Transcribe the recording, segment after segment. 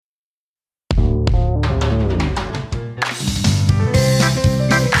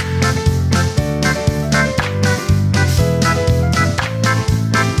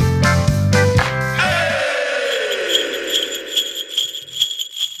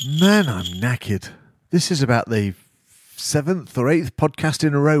Man, I'm knackered. This is about the 7th or 8th podcast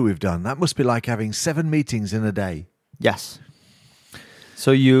in a row we've done. That must be like having 7 meetings in a day. Yes.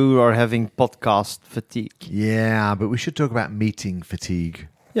 So you are having podcast fatigue. Yeah, but we should talk about meeting fatigue.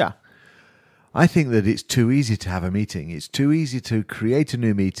 Yeah. I think that it's too easy to have a meeting. It's too easy to create a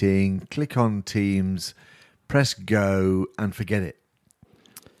new meeting, click on Teams, press go, and forget it.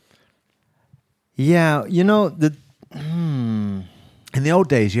 Yeah, you know, In the old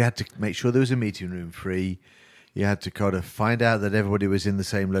days, you had to make sure there was a meeting room free. You had to kind of find out that everybody was in the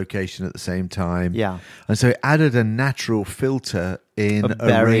same location at the same time. Yeah. And so it added a natural filter in A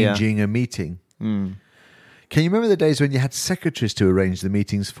barrier. arranging a meeting. Can you remember the days when you had secretaries to arrange the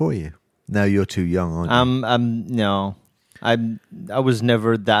meetings for you? No, you're too young, aren't you? No. I was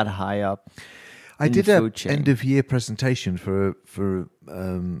never that high up. I in did the a food chain. end of year presentation for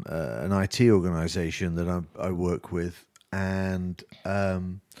an IT organization that I work with, and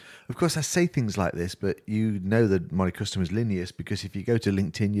of course I say things like this, but you know that my customer is Lineus, because if you go to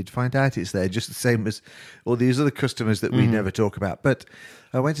LinkedIn, you'd find out it's there, just the same as all these other customers that we never talk about. But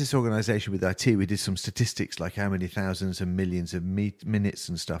I went to this organization with IT. We did some statistics, like how many thousands and millions of minutes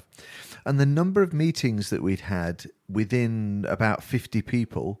and stuff, and the number of meetings that we'd had within about 50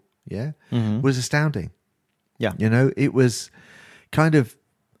 people. Was astounding. Yeah. You know, it was kind of,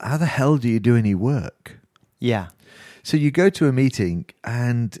 how the hell do you do any work? Yeah. So you go to a meeting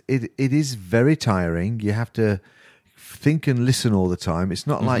and it is very tiring. You have to think and listen all the time. It's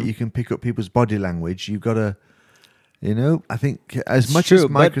not like you can pick up people's body language. You've got to, you know, I think as It's much true, as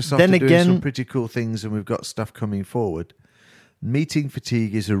but Microsoft then are doing again- some pretty cool things and we've got stuff coming forward, meeting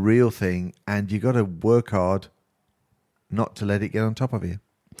fatigue is a real thing, and you got to work hard not to let it get on top of you.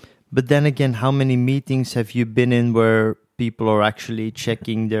 But then again, how many meetings have you been in where people are actually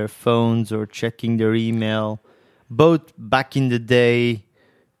checking their phones or checking their email, both back in the day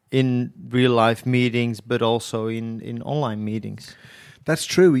in real life meetings, but also in online meetings? That's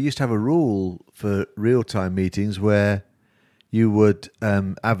true. We used to have a rule for real-time meetings where you would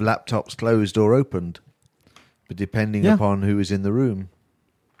have laptops closed or opened, but depending upon who was in the room.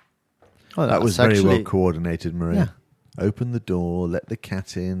 Oh, That was that's very well actually- coordinated, Maria. Yeah. Open the door, let the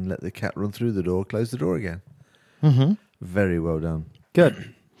cat in, let the cat run through the door, close the door again. Mm-hmm. Very well done.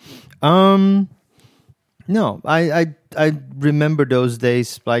 Good. No, I remember those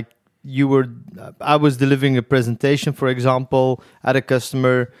days. Like I was delivering a presentation, for example, at a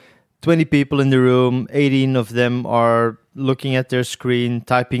customer. 20 people in the room. 18 of them are looking at their screen,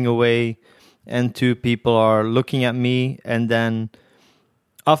 typing away, and 2 people are looking at me. And then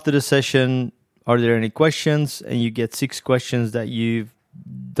after the session, are there any questions? And you get 6 questions that you've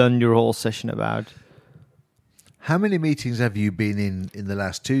done your whole session about. How many meetings have you been in the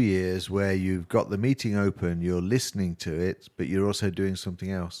last 2 years where you've got the meeting open, you're listening to it, but you're also doing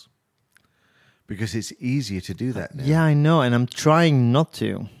something else? Because it's easier to do that now. Yeah, I know, and I'm trying not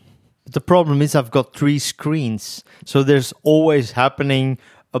to. But the problem is I've got 3 screens, so there's always happening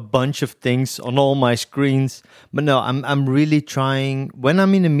a bunch of things on all my screens. But no, I'm really trying. When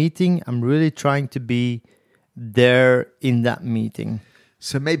I'm in a meeting, I'm really trying to be there in that meeting.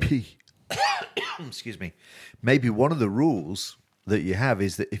 So maybe, excuse me, maybe one of the rules that you have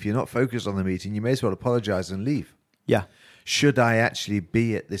is that if you're not focused on the meeting, you may as well apologize and leave. Yeah, Should I actually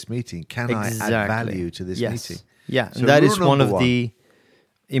be at this meeting? Can I add value to this yes. meeting? Yeah, So and that rule is one number of the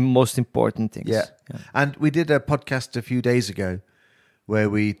most important things. Yeah. And we did a podcast a few days ago where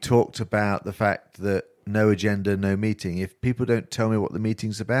we talked about the fact that no agenda, no meeting. If people don't tell me what the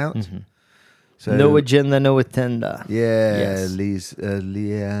meeting's about, so No agenda, no attenda. yeah, Yes.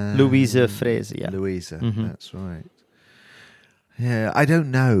 Louisa Freze, yeah. Louisa, that's right. Yeah, I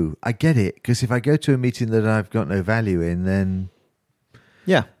don't know. I get it, because if I go to a meeting that I've got no value in, then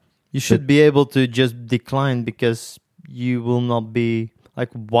Yeah, you should be able to just decline, because you will not be like,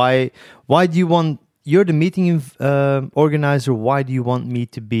 why do you want, you're the meeting organizer, why do you want me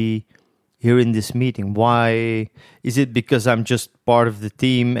to be here in this meeting? Why is it because I'm just part of the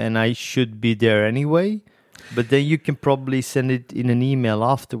team and I should be there anyway? But then you can probably send it in an email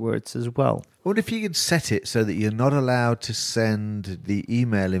afterwards as well. what if you could set it so that you're not allowed to send the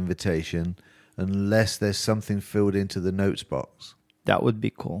email invitation unless there's something filled into the notes box? That would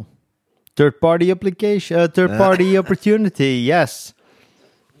be cool. Third-party application, third-party opportunity, yes.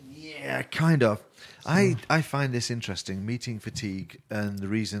 Yeah, kind of. I find this interesting, meeting fatigue and the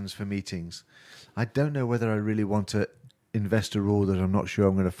reasons for meetings. I don't know whether I really want to invest a rule that I'm not sure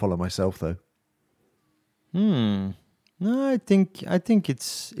I'm going to follow myself, though. No, I think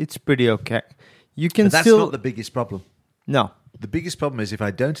it's pretty okay. You can But that's still not the biggest problem. no. The biggest problem is if I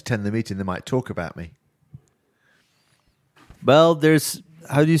don't attend the meeting, they might talk about me. Well, there's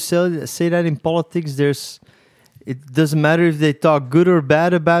how do you say that in politics? It doesn't matter if they talk good or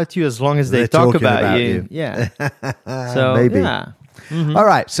bad about you, as long as they talk about you. Yeah. So maybe. Yeah. Mm-hmm. All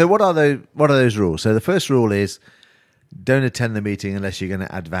right. So what are those rules? So the first rule is don't attend the meeting unless you're going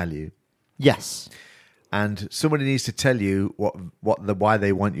to add value. Yes. And somebody needs to tell you why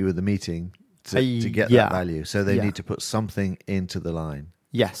they want you at the meeting to get that value. So they need to put something into the line.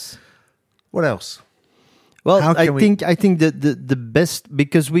 Yes. What else? Well, I think that the best,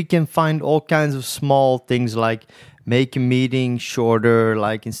 because we can find all kinds of small things like make a meeting shorter,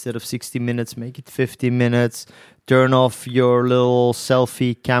 like instead of 60 minutes, make it 50 minutes. Turn off your little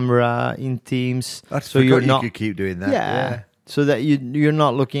selfie camera in Teams. So you could keep doing that. Yeah. So that you're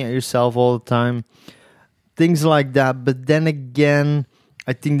not looking at yourself all the time. Things like that. But then again,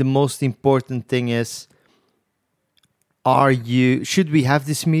 I think the most important thing is, should we have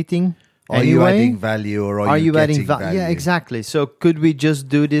this meeting? Are you adding value, or are you getting value? Yeah, exactly. So could we just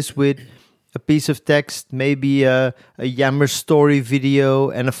do this with a piece of text, maybe a Yammer story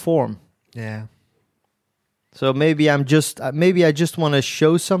video and a form? Yeah. So maybe I just want to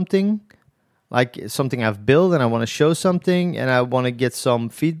show something, like something I've built, and I want to show something, and I want to get some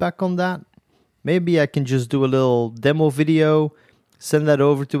feedback on that. Maybe I can just do a little demo video, send that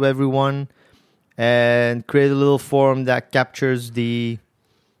over to everyone, and create a little form that captures the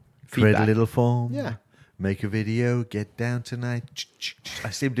feedback. Create a little form. Yeah. Make a video. Get down tonight. I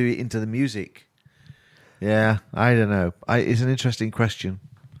seem to do it into the music. Yeah, I don't know. It's an interesting question.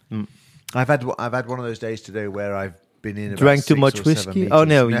 Mm. I've had one of those days today where I've been in about drank too 6 much or 7 whiskey. meetings. Oh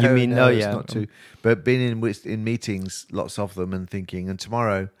no, you mean it's not too. But been in meetings, lots of them, and thinking. And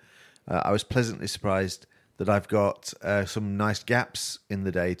tomorrow, I was pleasantly surprised that I've got some nice gaps in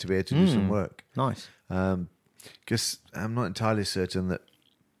the day to be able to do some work. Nice. Because I'm not entirely certain that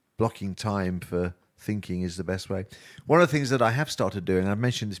blocking time for thinking is the best way. One of the things that I have started doing, I've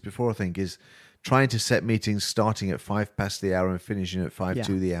mentioned this before, I think, is trying to set meetings starting at 5 past the hour and finishing at 5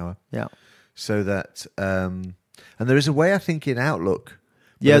 to the hour. Yeah. So that, and there is a way, I think, in Outlook.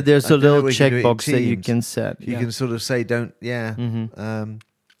 Yeah, there's a little checkbox that you can set. You can sort of say, don't,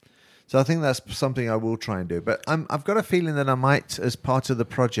 so I think that's something I will try and do. But I've got a feeling that I might, as part of the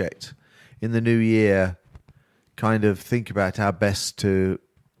project in the new year, kind of think about how best to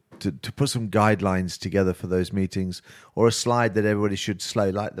put some guidelines together for those meetings, or a slide that everybody should slow,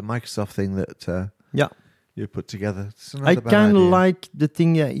 like the Microsoft thing that you put together. I kind of like the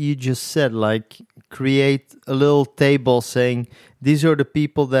thing that you just said, like create a little table saying, these are the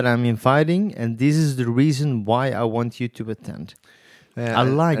people that I'm inviting, and this is the reason why I want you to attend. I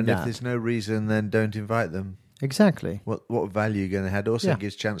like and that. If there's no reason, then don't invite them. Exactly. What value you're going to have also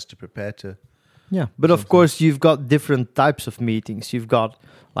gives chance to prepare to. Yeah, but of course you've got different types of meetings. You've got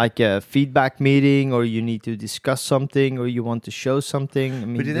like a feedback meeting, or you need to discuss something, or you want to show something. I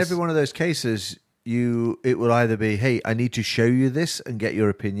mean, but in every one of those cases, it will either be, hey, I need to show you this and get your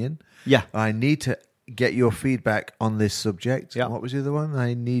opinion. Yeah. I need to get your feedback on this subject. Yeah. What was the other one?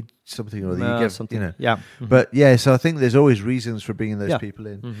 I need something or other. Something. Yeah. Mm-hmm. But yeah, so I think there's always reasons for bringing those people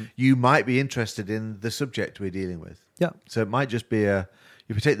in. Mm-hmm. You might be interested in the subject we're dealing with. Yeah. So it might just be if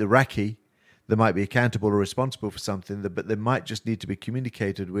you take the Raki, they might be accountable or responsible for something, but they might just need to be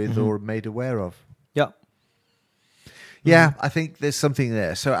communicated with or made aware of. Yeah. Yeah, I think there's something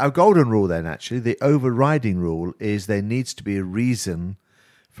there. So our golden rule then, actually, the overriding rule is there needs to be a reason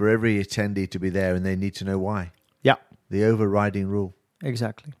for every attendee to be there, and they need to know why. Yeah. The overriding rule.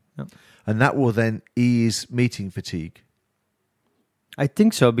 Exactly. Yeah. And that will then ease meeting fatigue. I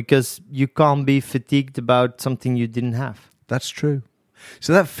think so, because you can't be fatigued about something you didn't have. That's true.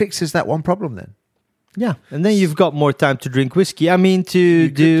 So that fixes that one problem then. Yeah, and then you've got more time to drink whiskey. I mean, to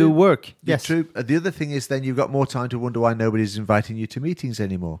do work. Yes. True. The other thing is then you've got more time to wonder why nobody's inviting you to meetings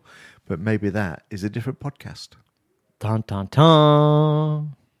anymore. But maybe that is a different podcast. Dun, dun,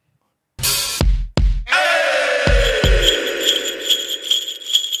 dun.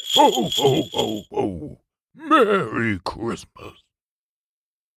 Ho, ho, ho, ho. Merry Christmas.